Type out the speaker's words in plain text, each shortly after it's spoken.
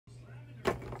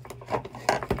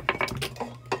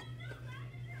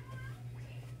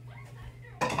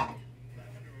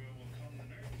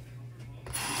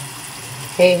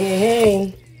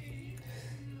Hey.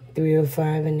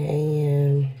 3:05 in the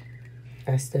a.m.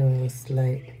 I still ain't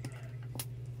slept.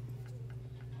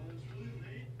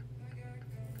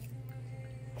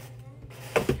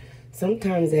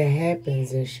 Sometimes it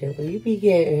happens and shit. When you be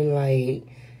getting, like,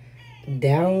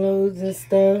 downloads and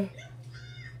stuff,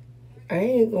 I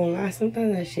ain't gonna lie.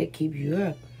 Sometimes that shit keep you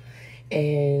up.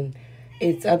 And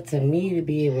it's up to me to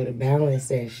be able to balance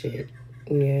that shit.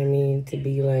 You know what I mean? To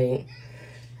be like,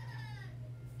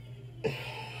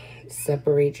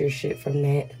 separate your shit from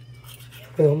that.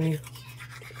 Feel me?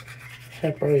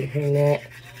 Separate from that.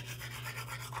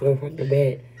 Go fuck the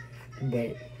bed.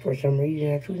 But for some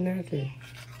reason, I choose not to.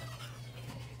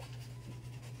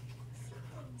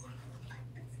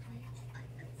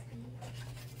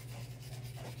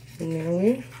 You know what I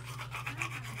mean?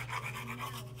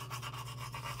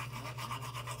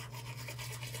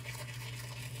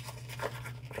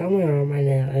 Somewhere I might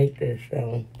not like this,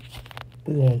 so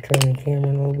we're gonna turn the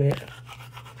camera a little bit.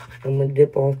 I'm gonna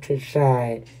dip off to the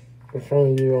side for some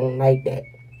of you don't like that.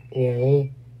 You know what I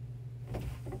mean?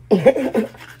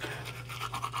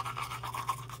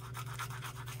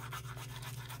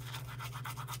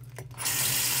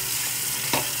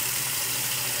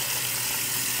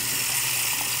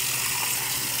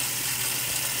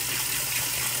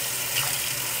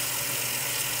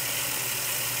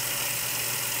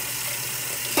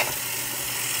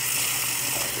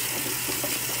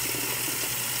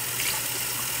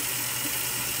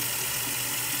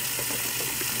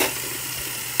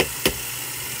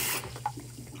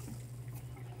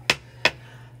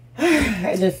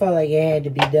 I just felt like it had to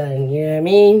be done, you know what I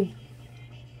mean?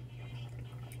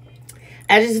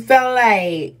 I just felt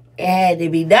like it had to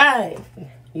be done.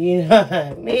 You know what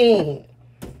I mean?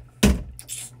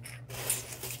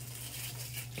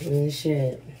 And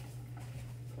shit.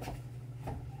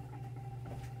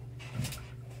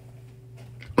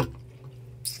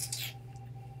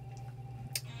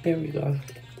 There we go.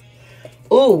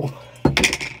 Ooh.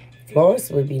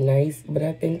 Floss would be nice, but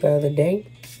I think the other day,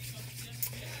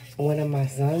 one of my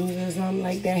sons or something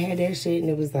like that had that shit, and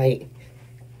it was like,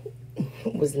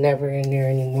 was never in there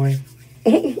anymore.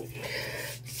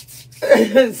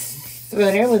 So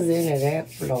that was into that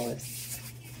floss.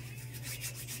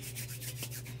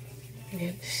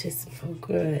 Yeah, this shit smell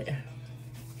good.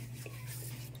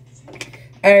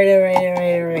 All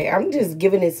right. I'm just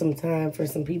giving it some time for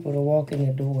some people to walk in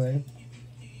the door.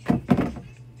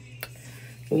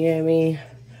 You know what I mean?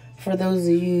 For those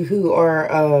of you who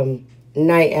are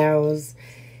night owls,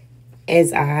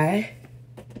 as I,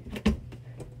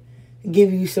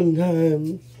 give you some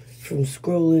time from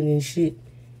scrolling and shit,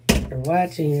 or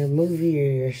watching your movie or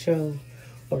your show,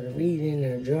 or reading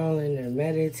or drawing or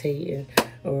meditating,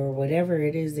 or whatever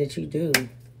it is that you do.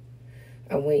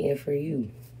 I'm waiting for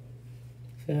you.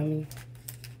 Feel me?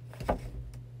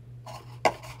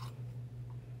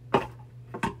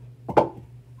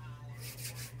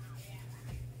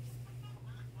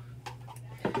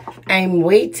 I'm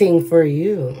waiting for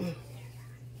you.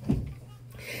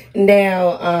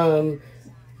 Now,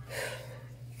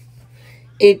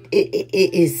 it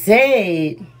is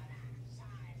said,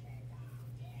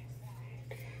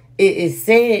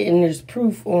 and there's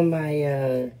proof on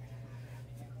my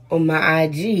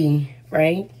IG,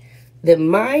 right? That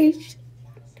my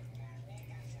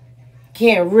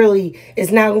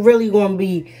it's not really going to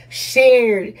be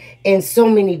shared in so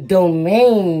many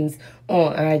domains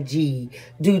on IG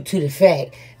due to the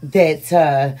fact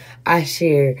that I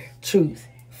share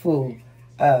truthful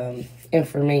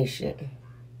information.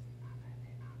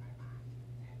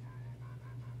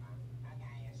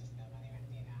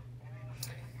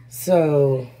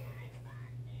 So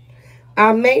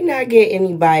I may not get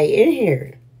anybody in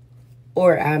here,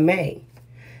 or I may.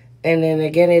 And then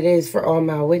again, it is for all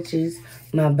my witches,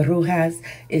 my brujas.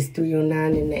 It's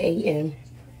 3:09 in the a.m.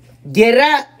 Get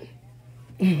up.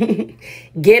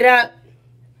 Get up.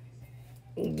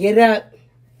 Get up.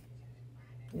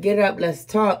 Get up. Let's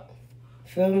talk.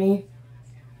 Feel me?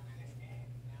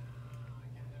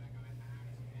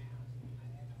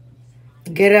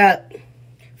 Get up.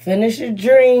 Finish your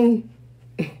dream.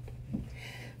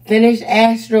 Finish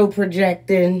astro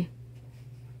projecting.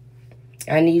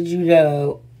 I need you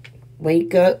to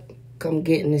wake up. Come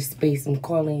get in this space. I'm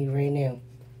calling you right now.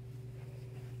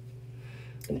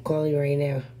 I'm calling you right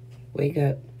now. Wake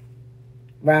up.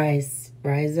 Rise.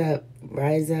 Rise up.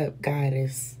 Rise up,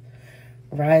 goddess.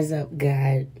 Rise up,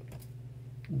 God.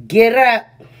 Get up.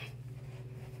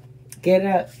 Get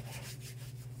up.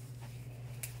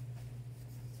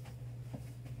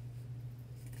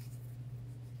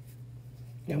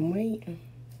 I'm waiting.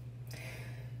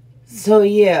 So,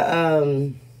 yeah,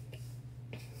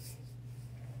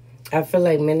 I feel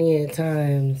like many a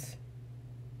times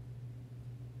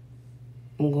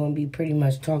I'm going to be pretty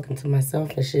much talking to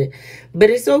myself and shit. But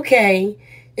it's okay.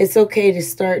 It's okay to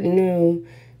start new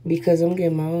because I'm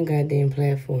getting my own goddamn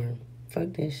platform.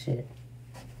 Fuck this shit.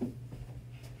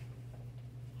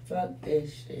 Fuck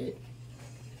this shit.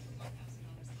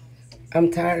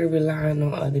 I'm tired of relying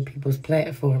on other people's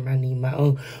platform. I need my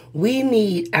own. We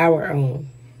need our own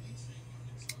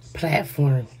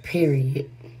platform, period.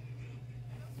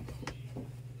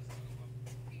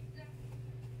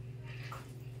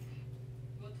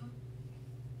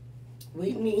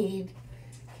 We need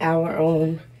our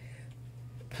own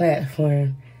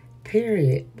platform,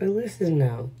 period. But listen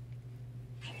now.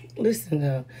 Listen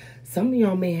now. Some of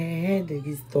y'all may have had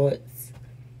these thoughts,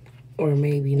 or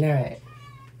maybe not.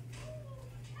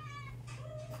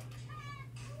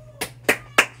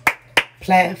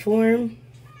 Platform.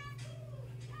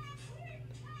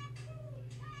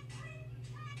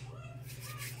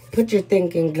 Put your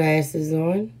thinking glasses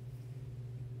on.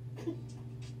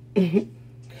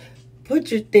 Put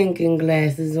your thinking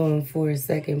glasses on for a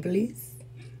second, please.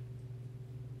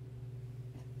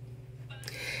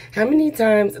 How many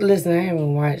times, listen, I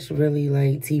haven't watched really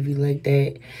like TV like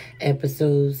that,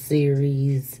 episodes,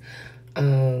 series, you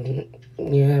know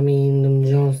what I mean, them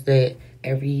joints that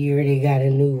every year they got a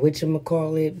new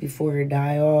whatchamacallit before it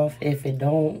die off, if it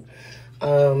don't.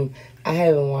 I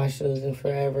haven't watched those in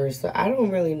forever, so I don't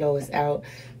really know what's out,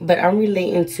 but I'm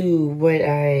relating to what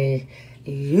I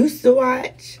used to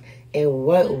watch and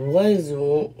what was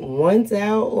once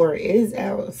out or is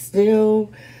out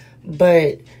still.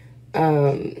 But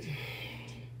have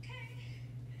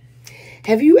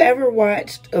you ever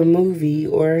watched a movie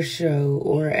or a show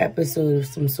or an episode of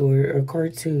some sort or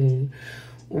cartoon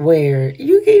where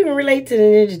you can even relate to the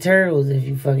Ninja Turtles if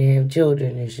you fucking have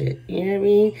children and shit? You know what I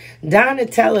mean?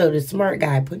 Donatello, the smart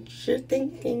guy, put your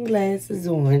thinking glasses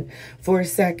on for a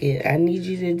second. I need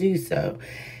you to do so.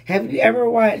 Have you ever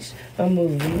watched a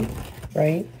movie,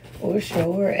 right, or a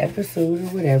show or episode or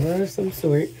whatever of some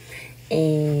sort,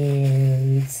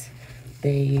 and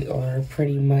they are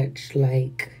pretty much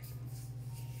like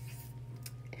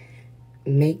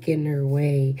making their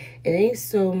way? It ain't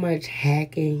so much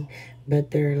hacking,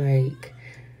 but they're like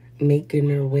making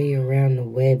their way around the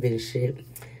web and shit.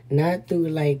 Not through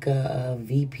like a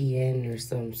VPN or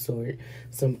some sort,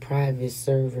 some private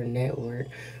server network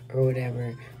or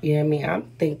whatever. You know what I mean?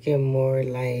 I'm thinking more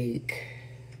like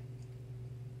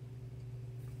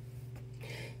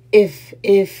if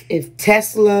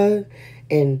Tesla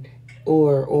and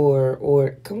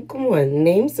or come on,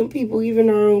 name some people, even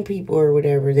our own people or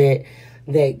whatever, that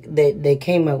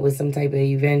came up with some type of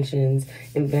inventions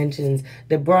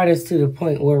that brought us to the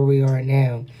point where we are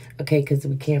now. Okay, because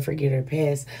we can't forget our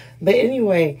past. But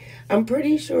anyway, I'm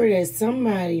pretty sure that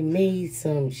somebody made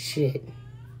some shit,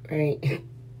 right?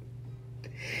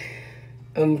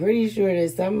 I'm pretty sure that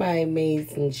somebody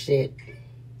made some shit,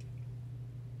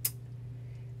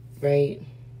 right?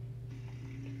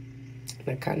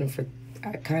 I kind of forgot.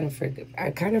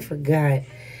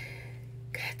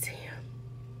 Goddamn.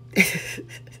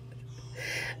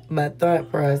 My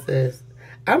thought process.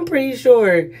 I'm pretty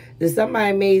sure that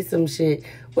somebody made some shit.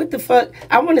 What the fuck?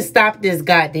 I want to stop this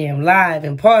goddamn live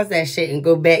and pause that shit and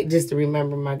go back just to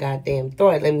remember my goddamn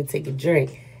thought. Let me take a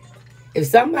drink. If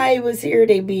somebody was here,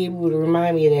 they'd be able to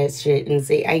remind me of that shit and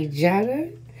say, "Hey,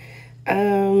 Jada,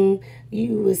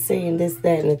 you was saying this,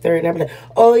 that, and the third." And I'd be like,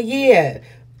 "Oh, yeah."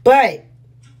 But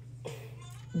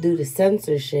due to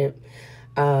censorship,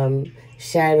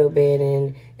 shadow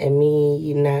banning, and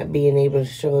me not being able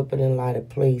to show up in a lot of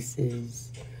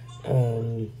places,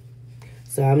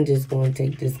 so I'm just going to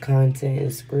take this content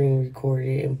and screen record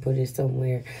it and put it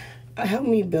somewhere. Help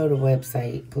me build a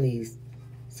website, please,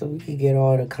 so we can get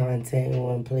all the content in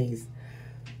one place.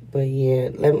 But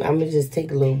yeah, I'm going to just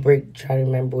take a little break to try to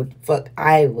remember what the fuck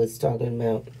I was talking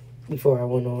about before I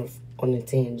went off on a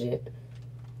tangent.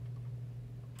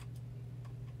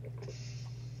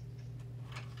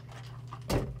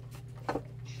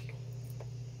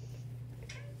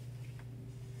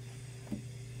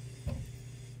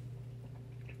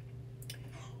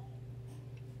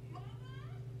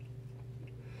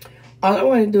 All I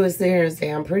want to do is sit here and say,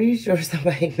 I'm pretty sure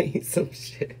somebody made some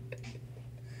shit.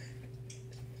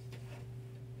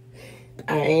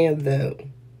 I am, though.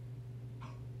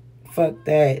 Fuck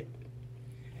that.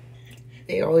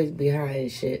 They always be high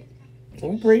as shit.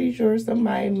 I'm pretty sure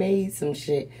somebody made some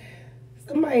shit.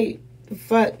 Somebody,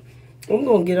 fuck. I'm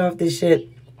going to get off this shit.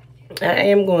 I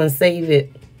am going to save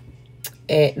it.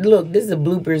 And look, this is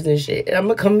bloopers and shit. And I'm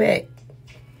going to come back.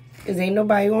 Because ain't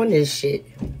nobody on this shit.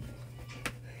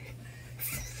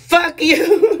 Fuck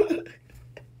you.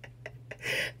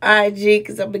 IG,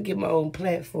 because I'm going to get my own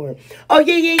platform. Oh,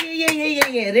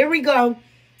 yeah. There we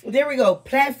go.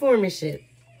 Platform and shit.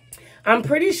 I'm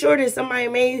pretty sure that somebody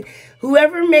made,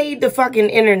 whoever made the fucking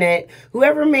internet,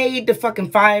 whoever made the fucking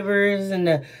fibers and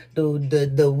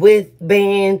the width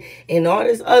band and all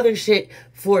this other shit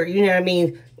for, you know what I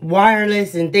mean,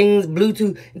 wireless and things,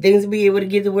 Bluetooth, things to be able to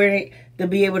get to where to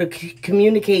be able to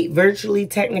communicate virtually,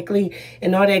 technically,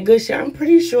 and all that good shit. I'm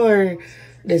pretty sure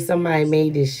that somebody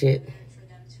made this shit.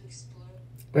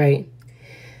 Right?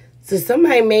 So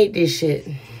somebody made this shit.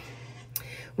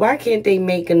 Why can't they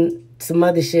make some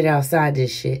other shit outside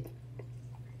this shit?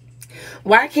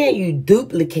 Why can't you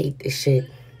duplicate this shit,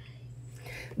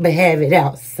 but have it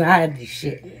outside this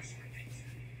shit?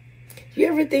 You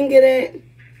ever think of that?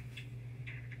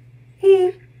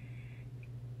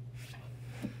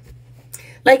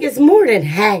 Like, it's more than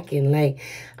hacking. Like,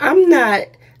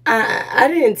 I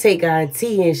didn't take IT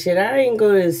and shit. I didn't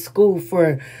go to school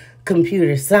for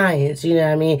computer science, you know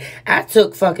what I mean? I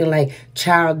took fucking, like,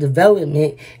 child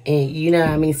development and, you know what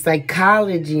I mean,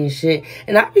 psychology and shit.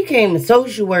 And I became a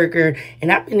social worker,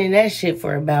 and I've been in that shit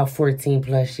for about 14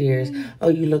 plus years. Oh,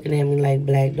 you looking at me like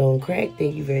black don't crack?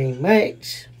 Thank you very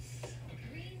much.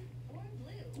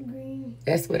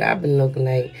 That's what I've been looking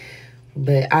like.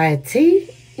 But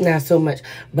IT, not so much.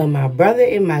 But my brother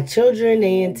and my children,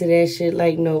 they into that shit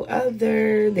like no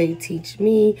other. They teach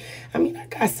me. I mean, I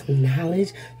got some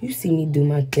knowledge. You see me do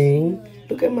my thing.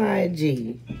 Look at my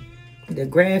IG. The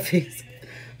graphics.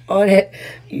 All that.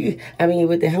 I mean,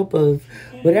 with the help of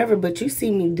whatever. But you see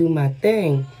me do my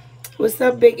thing. What's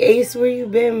up, Big Ace? Where you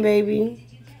been, baby?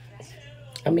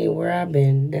 I mean, where I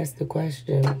been? That's the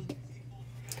question.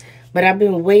 But I've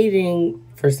been waiting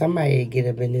for somebody to get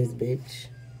up in this bitch.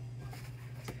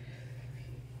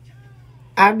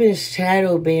 I've been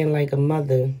shadow banned like a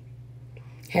mother.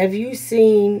 Have you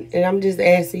seen, and I'm just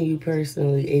asking you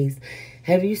personally, Ace,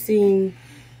 have you seen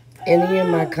any of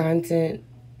my content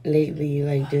lately,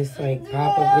 like, just, like,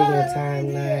 pop up in your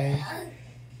timeline?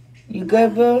 You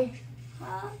good, boo?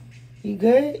 You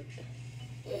good?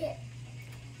 Yeah.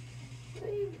 What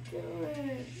are you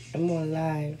doing? I'm on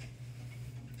live.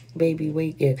 Baby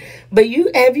waking. But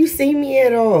have you seen me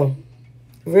at all?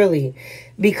 Really?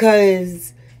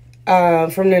 Because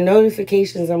from the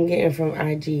notifications I'm getting from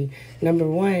IG, number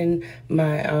one,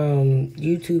 my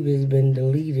YouTube has been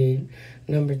deleted.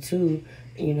 Number two,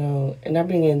 you know, and I've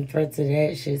been getting threats of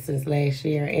that shit since last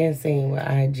year, and same with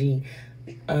IG.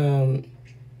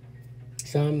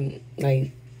 So I'm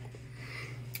like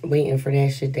waiting for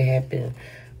that shit to happen.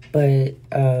 But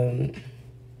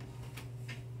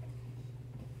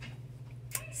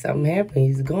something happened.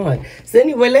 He's gone. So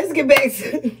anyway, let's get back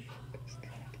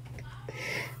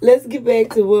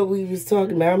to what we was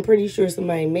talking about. I'm pretty sure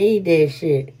somebody made that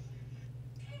shit.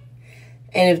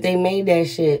 And if they made that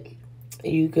shit,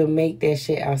 you could make that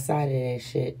shit outside of that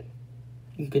shit.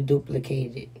 You could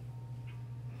duplicate it.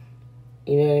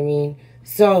 You know what I mean?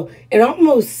 So it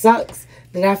almost sucks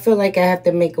that I feel like I have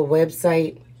to make a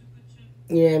website.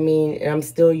 You know what I mean? And I'm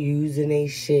still using a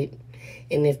shit.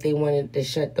 And if they wanted to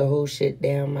shut the whole shit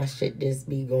down, my shit just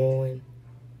be going.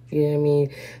 You know what I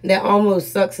mean? That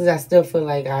almost sucks because I still feel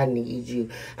like I need you.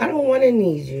 I don't want to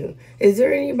need you. Is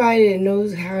there anybody that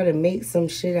knows how to make some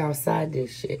shit outside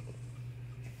this shit?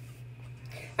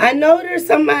 I know there's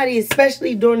somebody,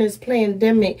 especially during this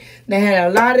pandemic, that had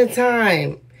a lot of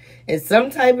time and some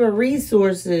type of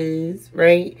resources,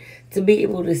 right, to be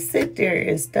able to sit there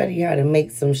and study how to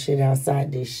make some shit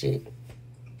outside this shit.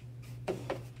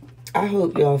 I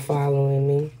hope y'all following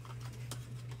me.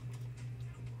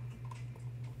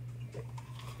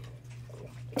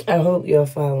 I hope you're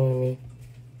following me.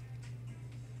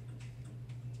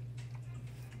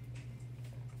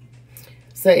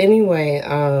 So anyway,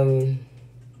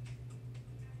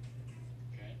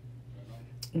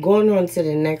 going on to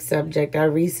the next subject, I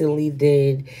recently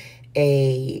did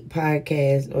a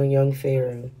podcast on Young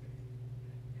Pharaoh.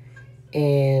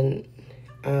 And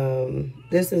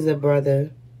this is a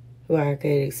brother who I could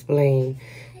explain.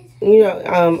 You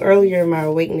know, earlier in my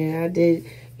awakening, I did...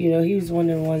 You know, he was one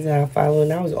of the ones that I followed,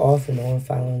 and I was off and on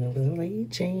following him. Because I'm like, he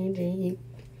changing.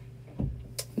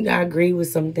 I agree with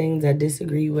some things. I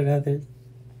disagree with others.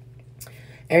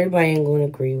 Everybody ain't going to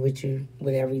agree with you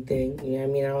with everything. You know what I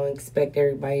mean? I don't expect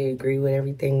everybody to agree with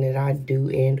everything that I do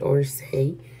and or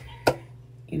say.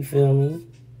 You feel me?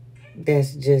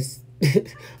 That's just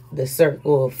the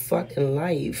circle of fucking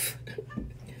life.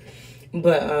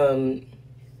 But,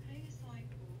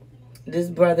 this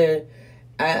brother...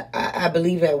 I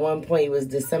believe at one point he was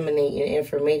disseminating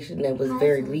information that was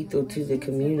very lethal to the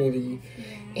community.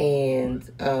 And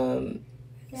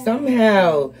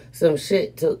Somehow some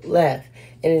shit took left,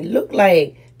 and it looked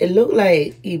like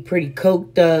he pretty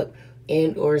coked up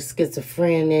and or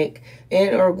schizophrenic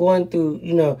and or going through,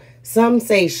 some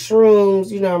say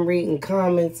shrooms. I'm reading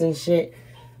comments and shit.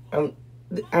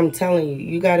 I'm telling you,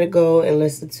 you gotta go and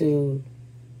listen to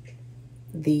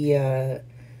the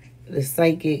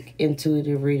psychic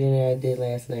intuitive reading that I did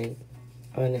last night.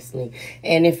 Honestly,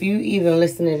 and if you even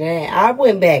listen to that, I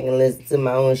went back and listened to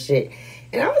my own shit,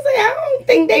 and I was like, I don't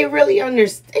think they really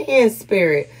understand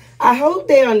spirit. I hope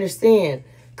they understand,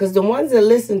 because the ones that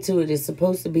listen to it is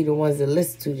supposed to be the ones that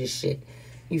listen to this shit.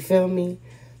 You feel me?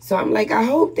 So I'm like, I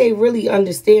hope they really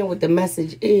understand what the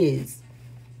message is.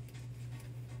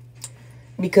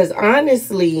 Because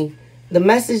honestly, the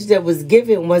message that was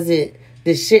given wasn't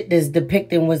the shit that's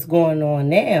depicting what's going on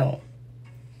now.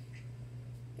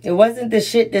 It wasn't the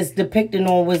shit that's depicting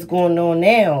on what's going on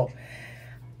now.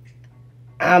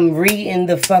 I'm reading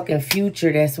the fucking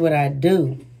future. That's what I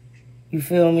do. You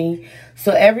feel me?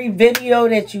 So every video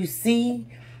that you see,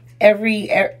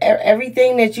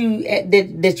 everything that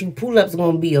you pull up is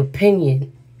gonna be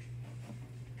opinion.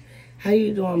 How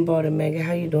you doing, Balder Mega?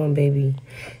 How you doing, baby?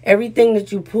 Everything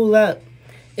that you pull up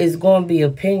is gonna be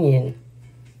opinion.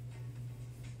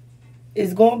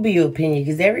 It's gonna be your opinion,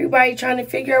 because everybody trying to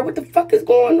figure out what the fuck is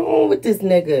going on with this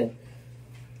nigga.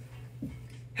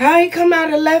 How he come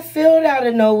out of left field out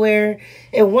of nowhere,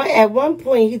 and at one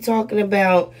point he talking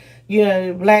about,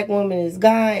 the black woman is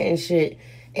God and shit,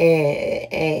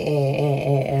 and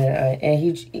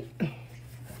he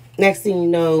next thing you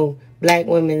know, black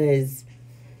women is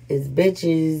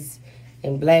bitches,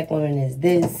 and black women is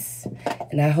this,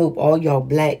 and I hope all y'all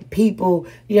black people,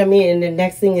 you know what I mean? And the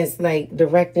next thing is like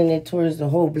directing it towards the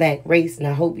whole black race, and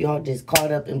I hope y'all just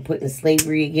caught up and put in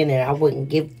slavery again, and I wouldn't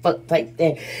give a fuck type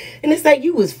thing. And it's like,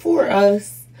 you was for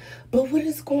us, but what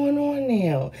is going on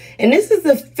now? And this is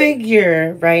a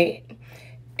figure, right?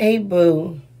 Hey,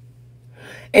 boo.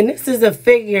 And this is a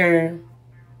figure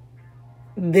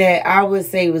that I would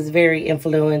say was very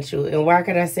influential. And why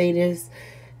could I say this?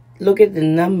 Look at the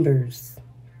numbers.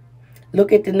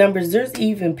 Look at the numbers. There's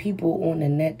even people on the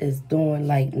net that's doing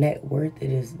like net worth of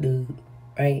this dude,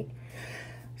 right?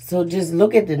 So just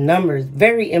look at the numbers.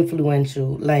 Very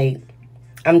influential. Like,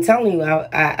 I'm telling you,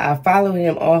 I follow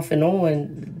him off and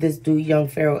on, this dude, Young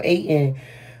Pharaoh Aiton,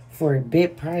 for a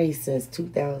bid price since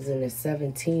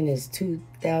 2017. It's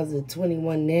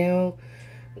 2021 now.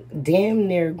 Damn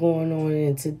near going on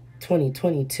into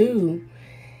 2022.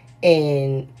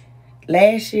 And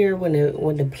last year when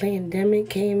the pandemic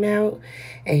came out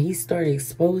and he started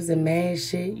exposing mad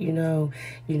shit, you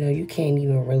can't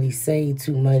even really say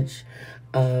too much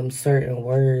certain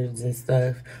words and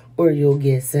stuff, or you'll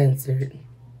get censored.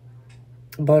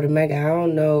 But Omega, I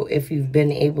don't know if you've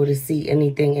been able to see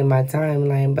anything in my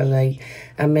timeline, but like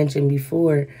I mentioned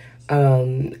before,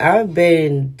 I've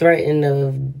been threatened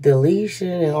of deletion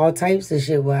and all types of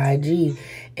shit with IG,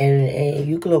 and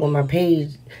you can look on my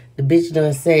page. The bitch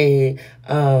done said,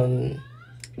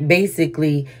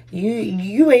 basically,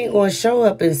 you ain't gonna show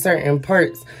up in certain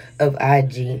parts of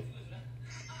IG.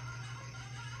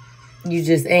 You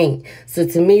just ain't. So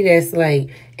to me, that's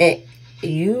like, a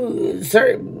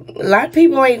lot of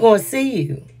people ain't gonna see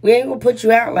you. We ain't gonna put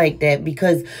you out like that,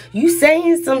 because you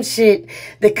saying some shit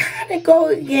that kind of go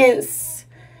against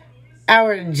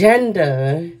our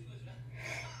agenda,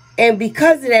 and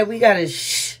because of that, we gotta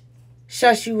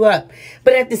shush you up.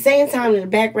 But at the same time, in the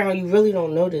background, you really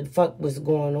don't know the fuck what's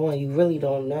going on. You really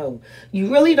don't know.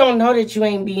 You really don't know that you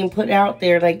ain't being put out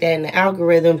there like that in the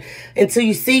algorithm until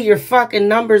you see your fucking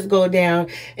numbers go down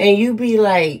and you be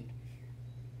like,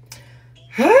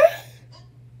 huh?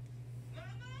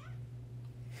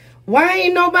 Why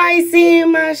ain't nobody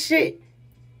seeing my shit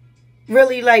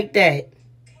really like that?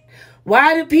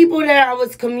 Why the people that I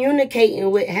was communicating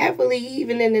with heavily,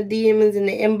 even in the DMs and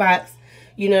the inbox,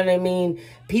 you know what I mean?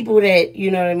 People that,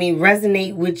 you know what I mean,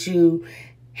 resonate with you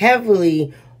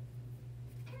heavily.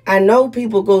 I know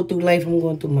people go through life. I'm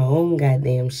going through my own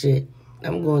goddamn shit.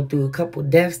 I'm going through a couple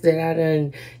deaths that I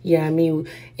done, you know what I mean?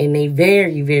 And they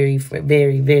very, very,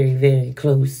 very, very, very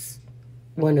close.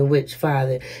 One of which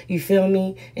father. You feel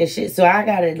me? And shit. So I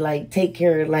gotta like take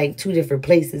care of like 2 different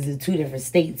places in 2 different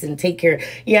states and take care.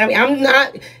 Yeah, I mean, I'm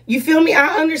not, you feel me?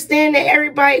 I understand that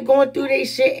everybody going through their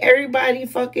shit. Everybody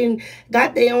fucking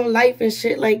got their own life and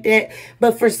shit like that.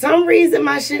 But for some reason,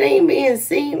 my shit ain't being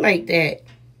seen like that.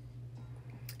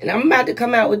 And I'm about to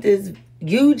come out with this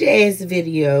huge ass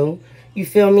video. You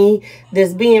feel me?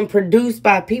 That's being produced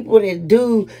by people that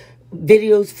do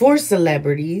videos for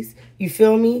celebrities. You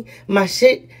feel me? My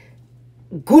shit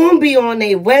gonna be on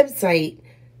their website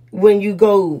when you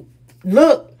go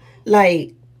look.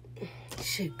 Like,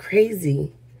 Shit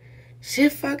crazy.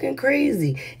 Shit fucking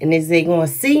crazy. And is they gonna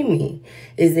see me?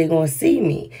 Is they gonna see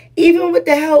me? Even with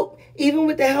the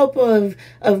help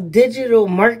of digital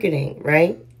marketing,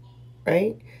 right?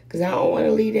 Right? Because I don't want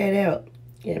to leave that out.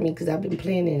 You know what I mean? Because I've been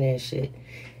planning that shit.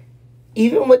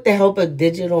 Even with the help of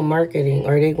digital marketing,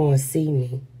 are they gonna see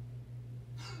me?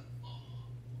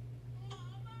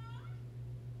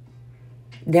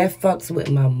 That fucks with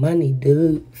my money,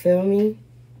 dude. Feel me?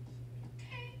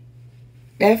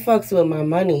 That fucks with my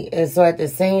money. And so at the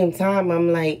same time,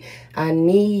 I'm like, I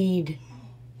need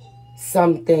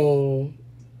something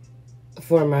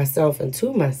for myself and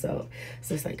to myself.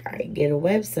 So it's like, all right, get a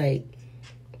website,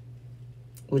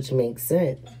 which makes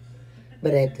sense.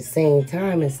 But at the same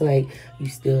time, it's like, you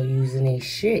still using a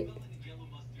shit.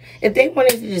 If they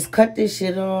wanted to just cut this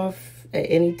shit off at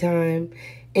any time,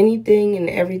 anything and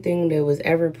everything that was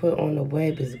ever put on the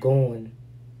web is gone.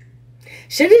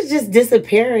 Shit is just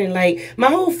disappearing. Like, my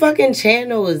whole fucking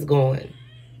channel is gone.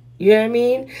 You know what I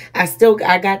mean? I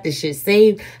got the shit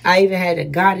saved. I even had a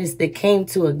goddess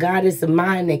of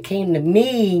mine that came to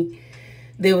me.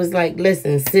 That was like,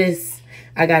 listen, sis,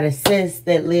 I got a sis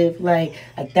that lived like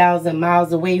 1,000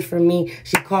 miles away from me.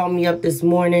 She called me up this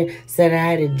morning, said I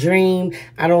had a dream.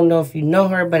 I don't know if you know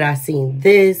her, but I seen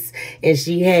this. And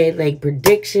she had like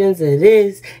predictions of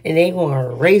this. And they gonna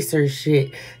erase her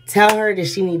shit. Tell her that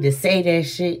she need to say that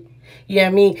shit. You know what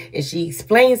I mean? And she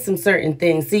explains some certain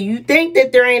things. See, you think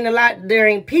that there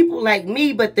ain't people like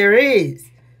me, but there is.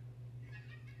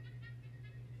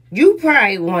 You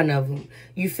probably one of them.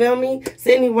 You feel me?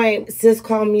 So anyway, sis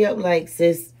called me up like,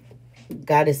 sis,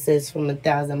 got a sis from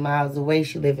 1,000 miles away.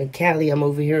 She live in Cali. I'm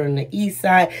over here on the east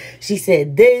side. She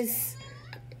said this.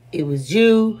 It was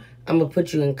you. I'm going to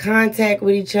put you in contact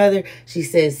with each other. She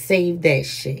said, save that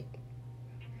shit.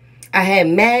 I had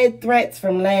mad threats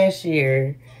from last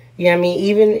year. You know what I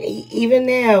mean? Even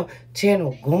now,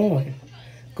 channel gone.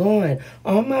 Gone.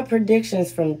 All my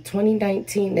predictions from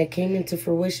 2019 that came into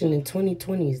fruition in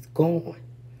 2020 is gone.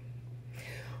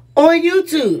 On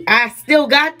YouTube, I still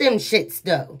got them shits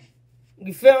though.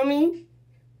 You feel me?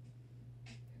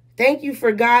 Thank you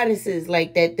for goddesses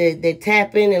like that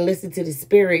tap in and listen to the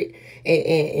spirit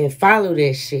and follow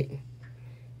that shit.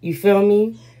 You feel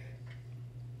me?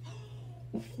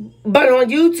 But on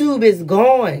YouTube, it's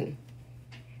gone.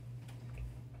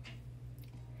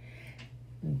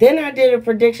 Then I did a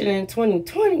prediction in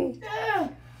 2020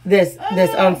 that's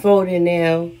unfolding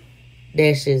now.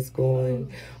 That shit's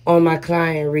going. All my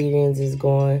client readings is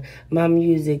going. My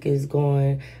music is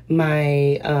going.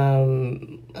 My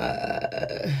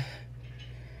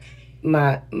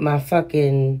my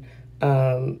fucking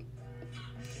my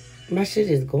shit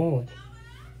is going.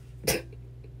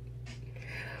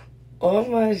 All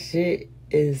my shit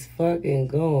is fucking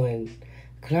going.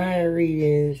 Client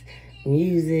readings,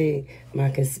 music, my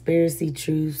conspiracy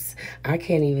truths. I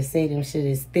can't even say them shit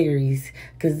as theories.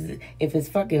 Because if it's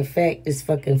fucking fact, it's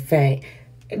fucking fact.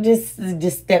 Just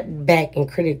step back and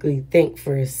critically think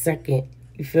for a second.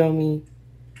 You feel me?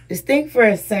 Just think for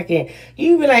a second.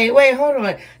 You be like, wait, hold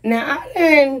on. Now,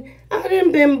 I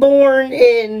done been born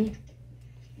in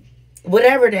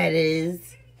whatever that is.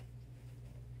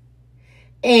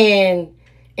 And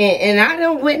I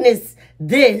done witnessed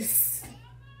this.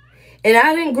 And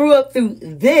I done grew up through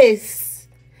this.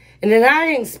 And then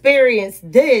I done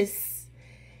experienced this.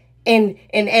 And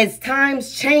as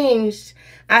times changed,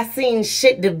 I seen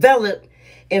shit develop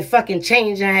and fucking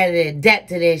change. And I had to adapt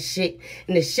to that shit.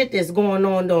 And the shit that's going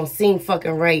on don't seem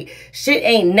fucking right. Shit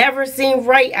ain't never seemed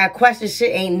right. I question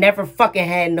shit ain't never fucking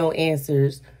had no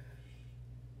answers.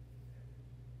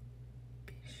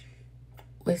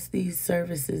 What's these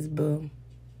services, boo?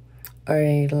 Are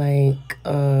they like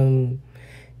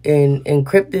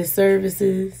encrypted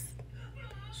services?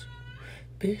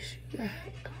 Bitch,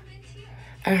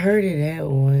 I heard of that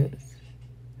once.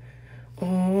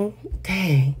 Oh,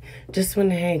 dang. Just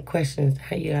when I had questions,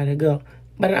 how you gotta go.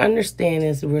 But I understand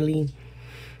it's really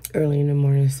early in the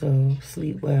morning, so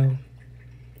sleep well.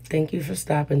 Thank you for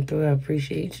stopping through. I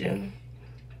appreciate you.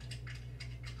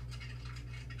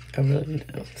 I really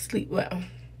do. Sleep well.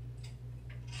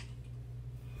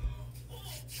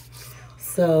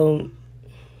 So,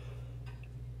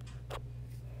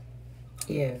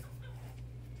 yeah.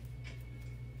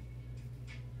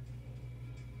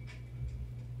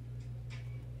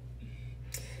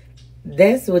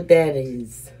 That's what that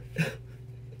is.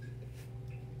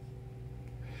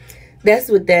 That's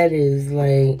what that is.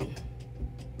 Like,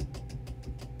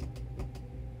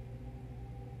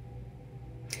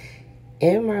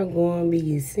 am I going to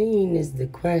be seen is the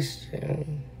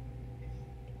question.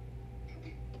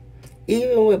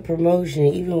 even with promotion,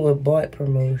 even with bought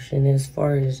promotion, as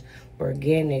far as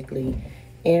organically,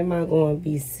 am I going to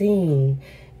be seen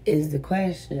is the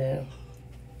question.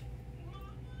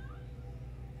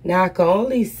 Now, I can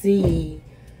only see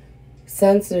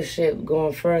censorship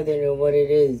going further than what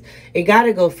it is. It got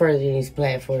to go further than these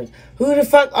platforms. Who the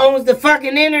fuck owns the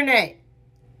fucking internet?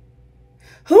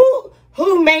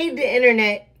 Who made the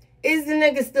internet? Is the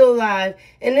nigga still alive?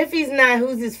 And if he's not,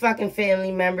 who's his fucking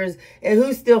family members? And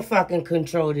who still fucking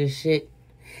control this shit?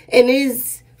 And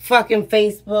is fucking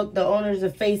Facebook, the owners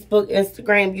of Facebook,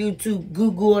 Instagram, YouTube,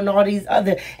 Google, and all these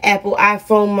other Apple,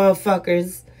 iPhone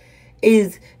motherfuckers,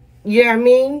 is, you know what I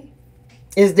mean?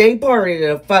 Is they part of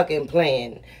the fucking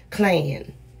clan?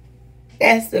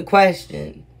 That's the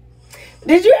question.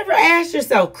 Did you ever ask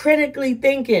yourself, critically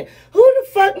thinking, who the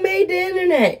fuck made the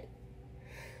internet?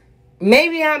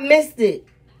 Maybe I missed it.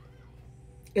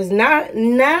 Because not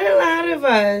a lot of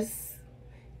us,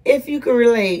 if you could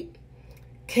relate,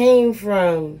 came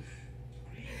from,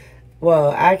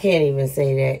 well, I can't even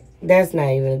say that. That's not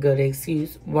even a good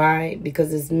excuse. Why?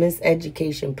 Because it's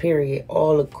miseducation, period,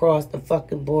 all across the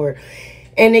fucking board.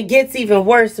 And it gets even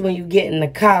worse when you get into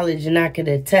college, and I can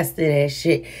attest to that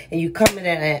shit. And you coming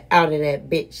out of that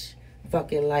bitch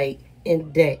fucking like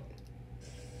in debt.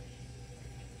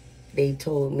 They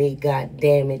told me, God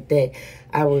damn it, that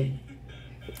I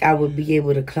would be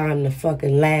able to climb the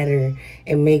fucking ladder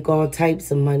and make all types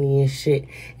of money and shit.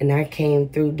 And I came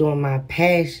through doing my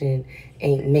passion,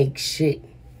 ain't make shit.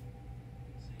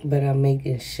 But I'm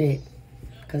making shit.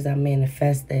 Because I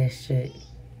manifest that shit.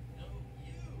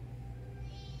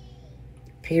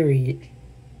 Period.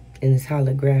 In this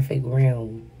holographic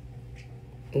realm.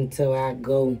 Until I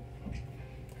go,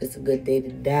 it's a good day to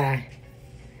die.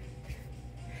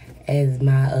 As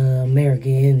my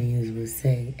American Indians would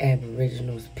say,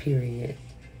 Aboriginals, period.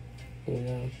 You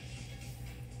know?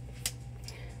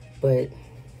 But,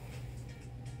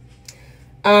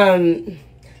 I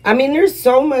mean, there's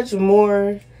so much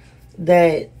more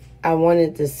that I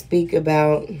wanted to speak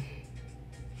about.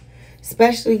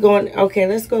 Especially going, okay,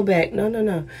 let's go back.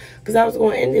 No. Because I was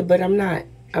going to end it, but I'm not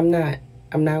going to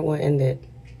end it.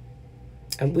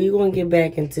 And we're going to get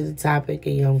back into the topic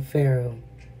of young Pharaoh.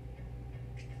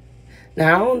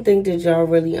 Now, I don't think that y'all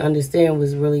really understand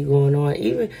what's really going on.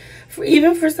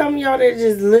 Even for some of y'all that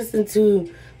just listen to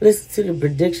the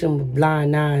prediction with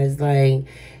blind eyes, like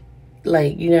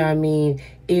you know what I mean,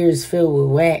 ears filled with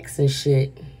wax and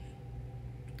shit.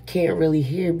 Can't really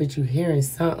hear, but you hearing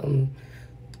something.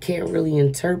 Can't really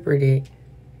interpret it,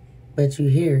 but you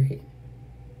hear it,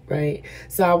 right?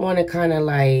 So I want to kind of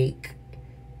like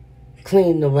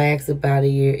clean the wax up out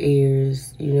of your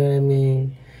ears, you know what I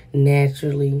mean,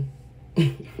 naturally.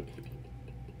 I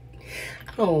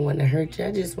don't want to hurt you.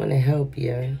 I just want to help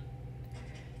you,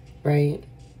 right?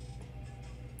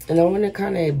 And I want to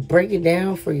kind of break it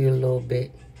down for you a little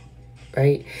bit,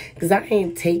 right? Because I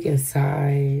ain't taking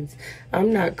sides.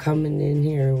 I'm not coming in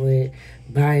here with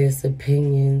biased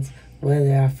opinions,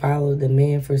 whether I follow the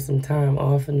man for some time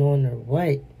off and on or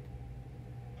what.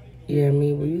 You know what I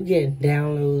mean? When you get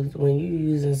downloads, when you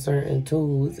using certain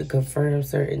tools to confirm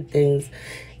certain things,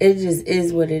 it just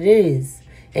is what it is.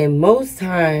 And most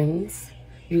times,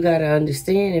 you got to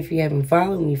understand, if you haven't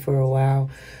followed me for a while,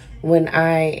 when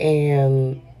I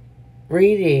am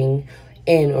reading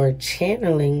and or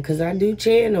channeling, because I do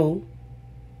channel,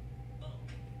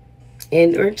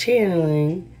 and or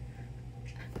channeling,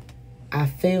 I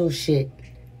feel shit.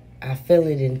 I feel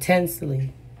it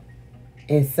intensely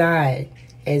inside,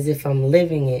 as if I'm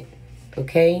living it,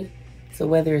 okay? So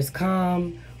whether it's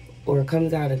calm, or it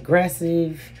comes out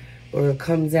aggressive, or it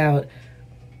comes out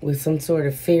with some sort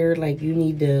of fear, like you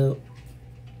need to,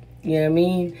 you know what I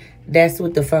mean? That's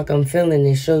what the fuck I'm feeling.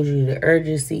 It shows you the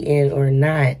urgency in or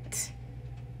not.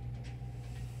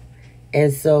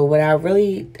 And so what I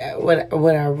really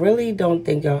don't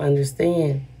think y'all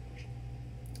understand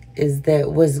is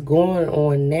that what's going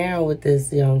on now with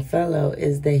this young fellow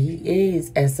is that he is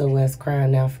SOS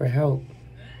crying out for help.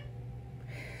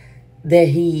 That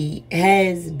he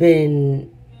has been,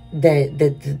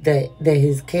 that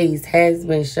his case has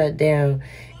been shut down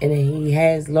and that he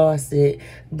has lost it,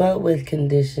 but with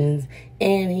conditions,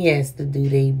 and he has to do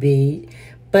they bid,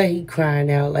 but he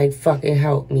crying out like, fucking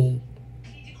help me.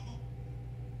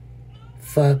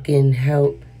 Fucking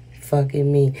help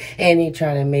fucking me. And he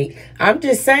trying to make, I'm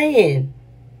just saying,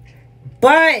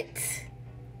 but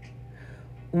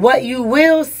what you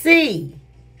will see,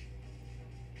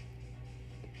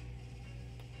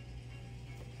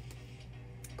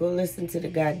 go listen to the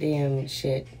goddamn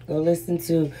shit. Go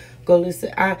listen.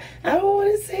 I don't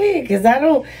want to say it because I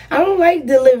don't like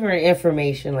delivering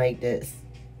information like this.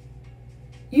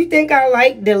 You think I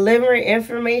like delivering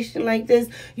information like this?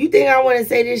 You think I want to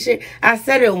say this shit? I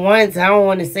said it once. I don't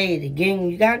want to say it again.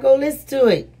 You got to go listen to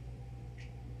it.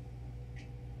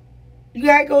 You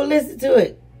got to go listen to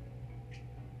it.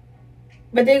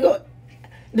 But they go...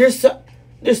 There's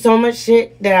so much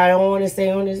shit that I don't want to say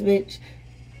on this bitch.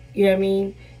 You know what I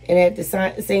mean? And at the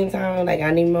same time, like,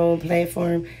 I need my own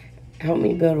platform. Help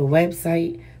me build a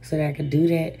website so that I could do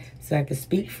that. So I could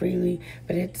speak freely.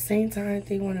 But at the same time,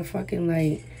 they want to fucking,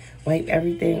 like, wipe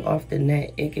everything off the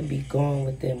net. It could be gone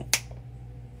with them.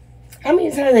 How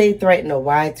many times they threaten a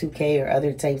Y2K or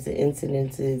other types of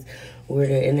incidences where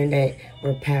the internet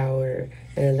or power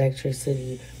and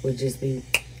electricity would just be...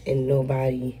 And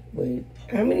nobody would...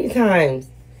 How many times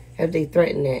have they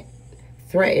threatened that?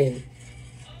 Threatened.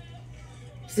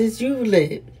 Since you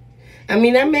lived. I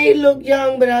mean, I may look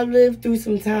young, but I've lived through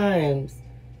some times.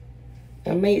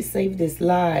 I may save this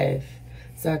life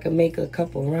so I can make a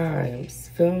couple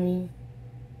rhymes. Feel me?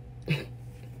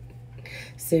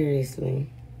 Seriously.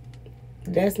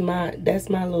 That's my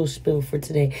little spiel for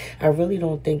today. I really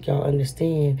don't think y'all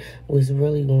understand what's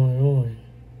really going on.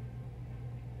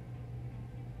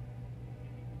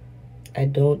 I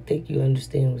don't think you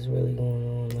understand what's really going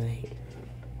on. Like,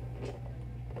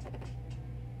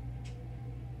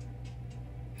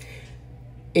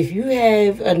 if you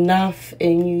have enough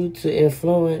in you to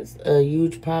influence a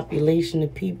huge population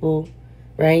of people,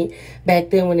 right? Back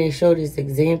then when they showed us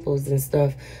examples and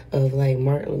stuff of like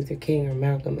Martin Luther King or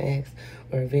Malcolm X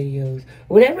or videos,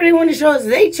 whatever they want to show us,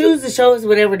 they choose to show us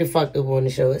whatever the fuck they want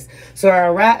to show us. So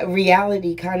our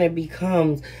reality kind of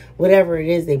becomes whatever it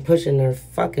is they push in their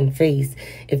fucking face.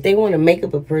 If they want to make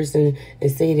up a person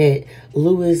and say that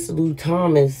Lou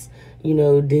Thomas, you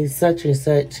know, did such and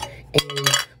such, and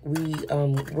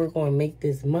we're gonna make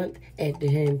this month after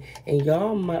him, and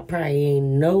y'all might probably ain't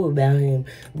know about him,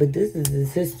 but this is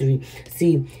his history.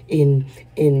 See, in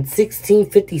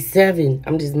 1657,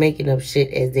 I'm just making up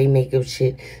shit as they make up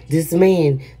shit. This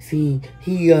man, see,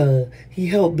 he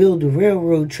helped build the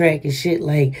railroad track and shit,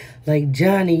 like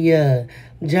Johnny. Let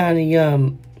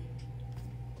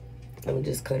me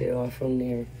just cut it off from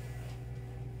there.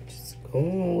 Just go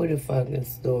on with the fucking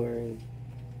story.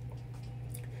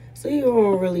 So you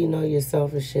don't really know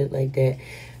yourself and shit like that.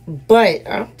 But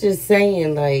I'm just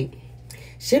saying, like,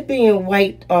 shit being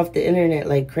wiped off the internet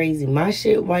like crazy. My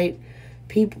shit wiped.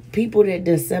 People that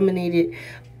disseminated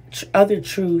other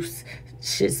truths,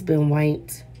 shit's been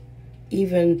wiped.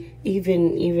 Even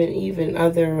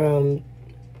other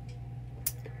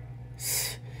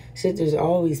shit. There's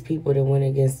always people that went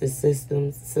against the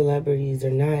system, celebrities or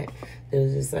not. They're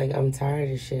just like, I'm tired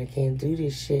of shit. I can't do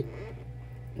this shit.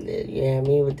 Yeah, I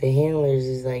mean, with the handlers,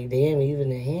 it's like, damn, even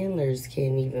the handlers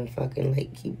can't even fucking,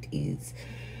 like, keep these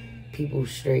people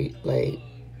straight. Like,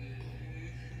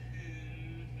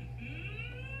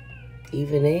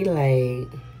 even they,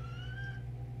 like,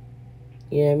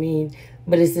 you know what I mean?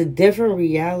 But it's a different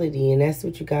reality, and that's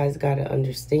what you guys got to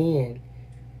understand.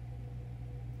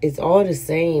 It's all the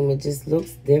same. It just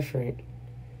looks different.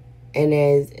 And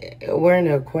as we're in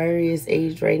the Aquarius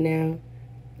age right now,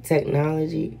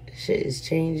 technology, shit is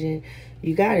changing.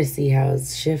 You got to see how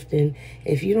it's shifting.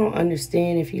 If you don't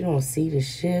understand, if you don't see the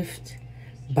shift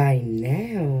by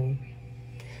now,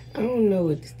 I don't know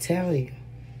what to tell you.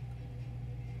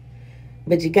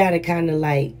 But you got to kind of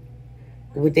like,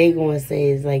 what they going to say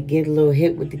is like, get a little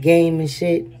hit with the game and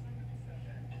shit.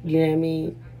 You know what I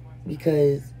mean?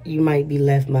 Because you might be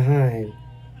left behind.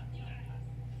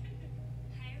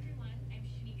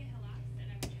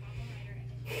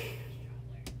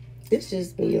 It's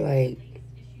just me, like,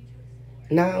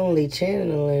 not only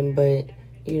channeling, but,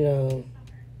 you know,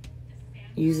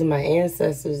 using my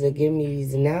ancestors to give me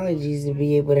these analogies to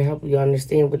be able to help you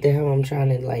understand what the hell I'm trying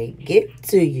to, like, get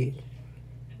to you.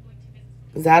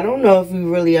 Because I don't know if you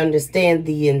really understand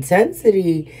the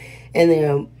intensity and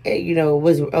the, you know,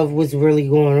 what's really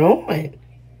going on.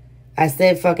 I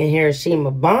said fucking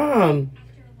Hiroshima bomb.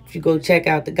 If you go check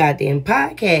out the goddamn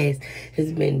podcast,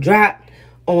 has been dropped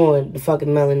on the fucking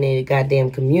melanated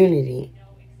goddamn community.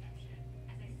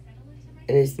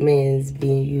 And this man's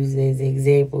being used as an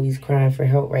example. He's crying for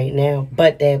help right now.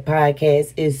 But that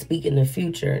podcast is speaking the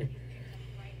future.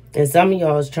 And some of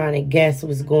y'all is trying to guess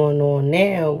what's going on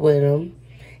now with him.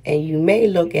 And you may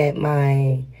look at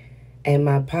my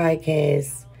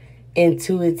podcast,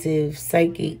 Intuitive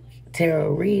Psychic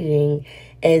Tarot Reading,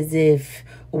 as if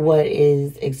what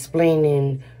is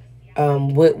explaining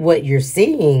what you're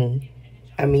seeing.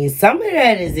 I mean, some of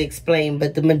that is explained,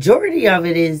 but the majority of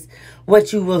it is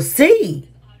what you will see.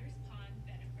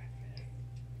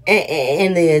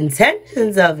 And the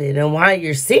intentions of it and why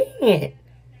you're seeing it.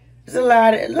 There's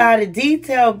a lot of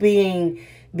detail being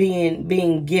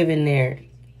given there.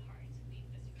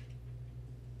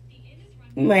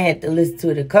 You might have to listen to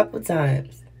it a couple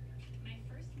times.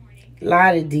 A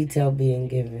lot of detail being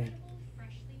given.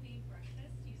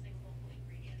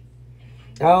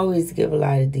 I always give a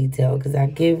lot of detail because I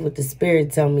give what the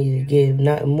spirit tell me to give,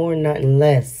 nothing more, nothing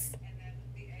less.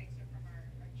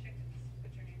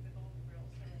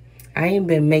 I ain't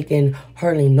been making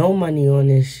hardly no money on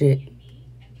this shit,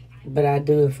 but I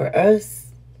do it for us.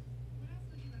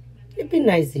 It'd be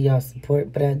nice to y'all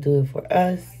support, but I do it for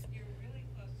us.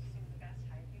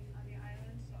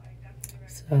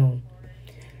 So,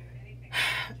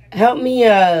 help me,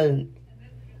 I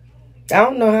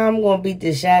don't know how I'm gonna beat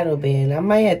this shadow ban. I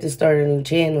might have to start a new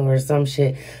channel or some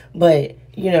shit. But,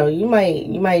 you know, you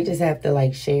might just have to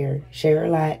like share a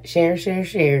lot, share.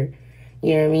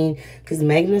 You know what I mean? Because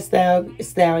Megan Thee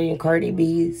Stallion, Cardi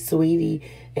B, Sweetie,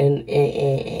 and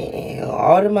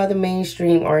all the other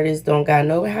mainstream artists don't got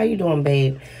no, how you doing,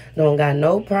 babe? Don't got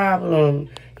no problem,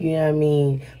 you know what I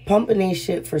mean, pumping this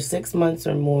shit for 6 months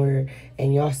or more,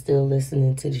 and y'all still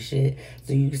listening to the shit,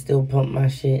 so you can still pump my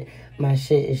shit. My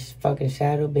shit is fucking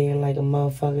shadow banned like a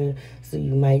motherfucker, so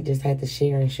you might just have to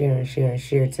share till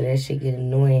that shit get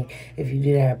annoying. If you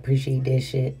do that, I appreciate that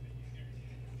shit.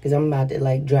 Because I'm about to,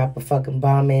 like, drop a fucking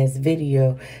bomb-ass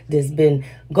video that's been...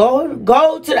 Go to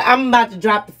the... I'm about to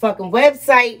drop the fucking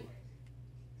website.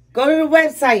 Go to the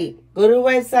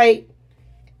website.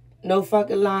 No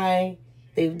fucking lie.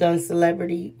 They've done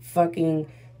celebrity fucking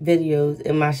videos,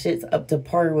 and my shit's up to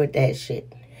par with that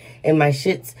shit. And my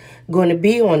shit's going to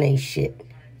be on a shit.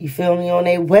 You feel me? On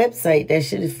a website. That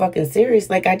shit is fucking serious.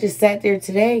 Like, I just sat there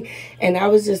today, and I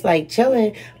was just, like,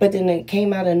 chilling. But then it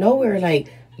came out of nowhere, like,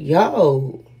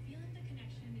 yo...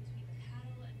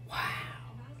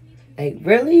 Like,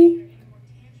 really?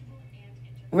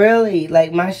 Really?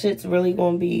 Like, my shit's really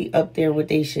gonna be up there with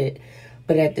they shit.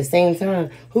 But at the same time,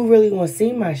 who really gonna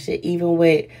see my shit, even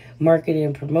with marketing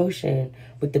and promotion,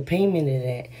 with the payment of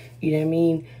that? You know what I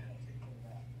mean?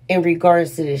 In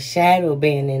regards to the shadow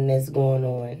banning that's going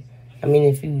on. I mean,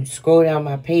 if you scroll down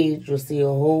my page, you'll see a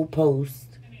whole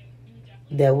post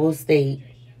that will state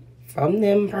from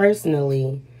them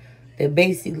personally that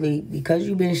basically, because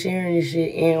you've been sharing this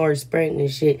shit and or spreading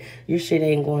this shit, your shit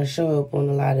ain't going to show up on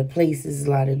a lot of places,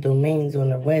 a lot of domains on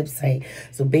their website.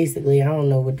 So basically, I don't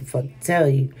know what the fuck to tell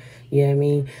you. You know what I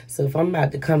mean? So if I'm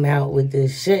about to come out with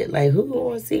this shit, like, who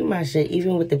want to see my shit?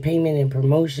 Even with the payment and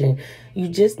promotion, you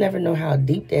just never know how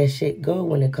deep that shit go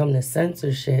when it comes to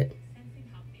censorship.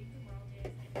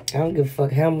 I don't give a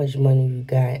fuck how much money you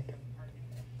got.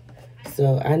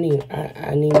 So I need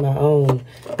my own.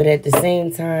 But at the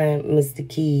same time, Mr.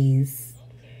 Keys,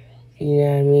 you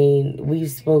know what I mean?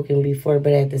 We've spoken before,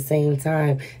 but at the same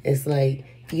time, it's like,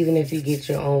 even if you get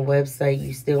your own website,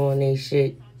 you still on their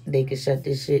shit, they can shut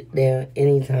this shit down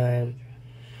anytime.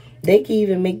 They can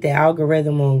even make the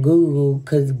algorithm on Google,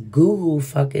 because Google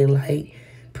fucking, like,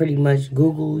 pretty much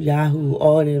Google, Yahoo,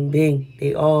 all them Bing,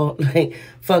 they all, like,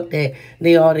 fuck that.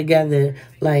 They all together,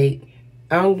 like,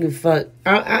 I don't give a fuck.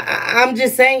 I'm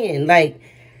just saying, like,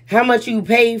 how much you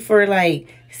pay for, like,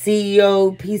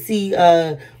 CEO,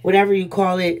 PC, whatever you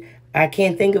call it. I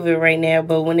can't think of it right now,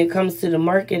 but when it comes to the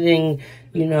marketing,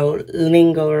 you know,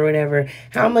 lingo or whatever,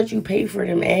 how much you pay for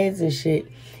them ads and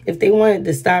shit. If they wanted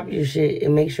to stop your shit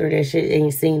and make sure that shit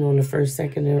ain't seen on the first,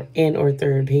 second, or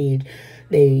third page,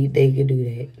 they could do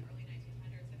that.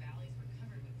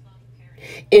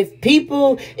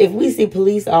 If we see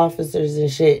police officers and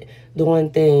shit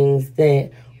doing things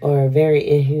that are very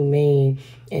inhumane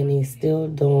and they still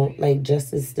don't, like,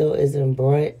 justice still isn't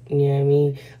brought, you know what I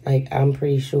mean? Like, I'm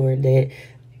pretty sure that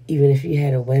even if you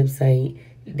had a website,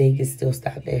 they could still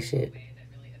stop that shit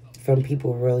from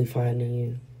people really finding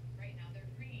you.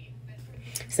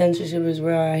 Censorship is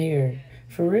real out here.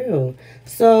 For real.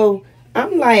 So,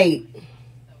 I'm like,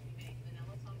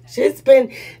 shit's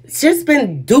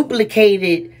been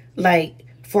duplicated, like,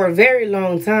 for a very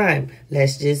long time.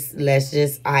 Let's just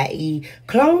i.e.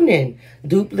 cloning,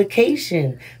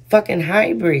 duplication, fucking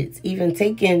hybrids, even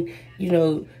taking, you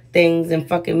know, things and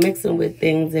fucking mixing with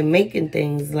things and making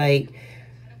things. Like,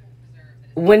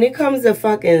 when it comes to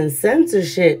fucking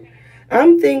censorship,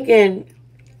 I'm thinking,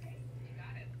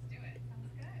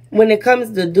 when it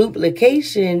comes to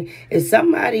duplication, if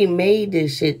somebody made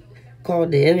this shit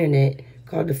called the internet,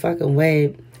 called the fucking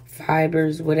web,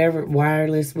 fibers, whatever,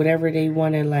 wireless, whatever they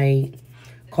want to, like,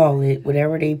 call it,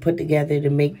 whatever they put together to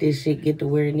make this shit get to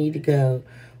where it need to go,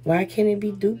 why can't it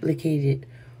be duplicated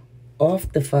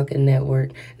off the fucking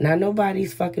network? Not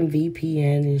nobody's fucking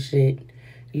VPN and shit,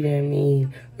 you know what I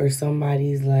mean? Or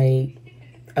somebody's, like,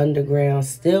 underground,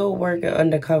 still working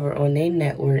undercover on their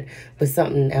network, but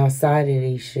something outside of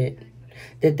their shit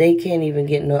that they can't even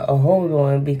get a hold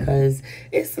on, because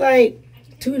it's like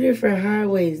two different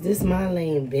highways. This my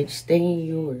lane, bitch. Stay in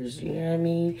yours. You know what I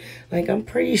mean? Like, I'm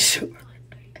pretty sure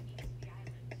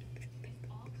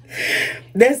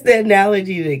that's the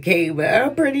analogy that came, but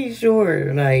I'm pretty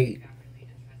sure, like,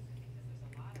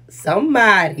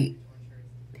 somebody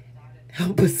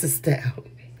help a sister out.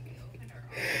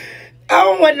 I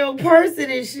don't want no person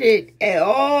and shit at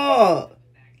all,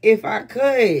 if I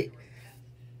could.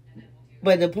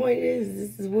 But the point is,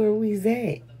 this is where we's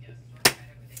at.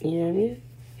 You know what I mean?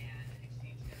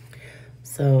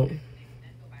 So,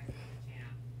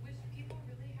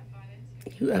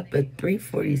 you up at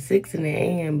 3:46 in the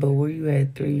AM, but where you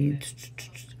at 3,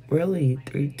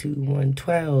 2, 1,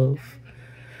 12.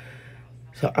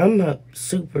 So I'm up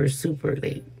super, super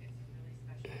late.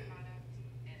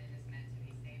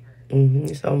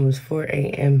 It's almost 4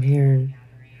 a.m. here.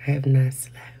 I have not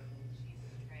slept.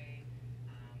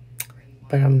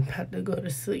 But I'm about to go to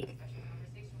sleep.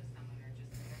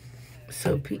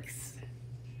 So peace.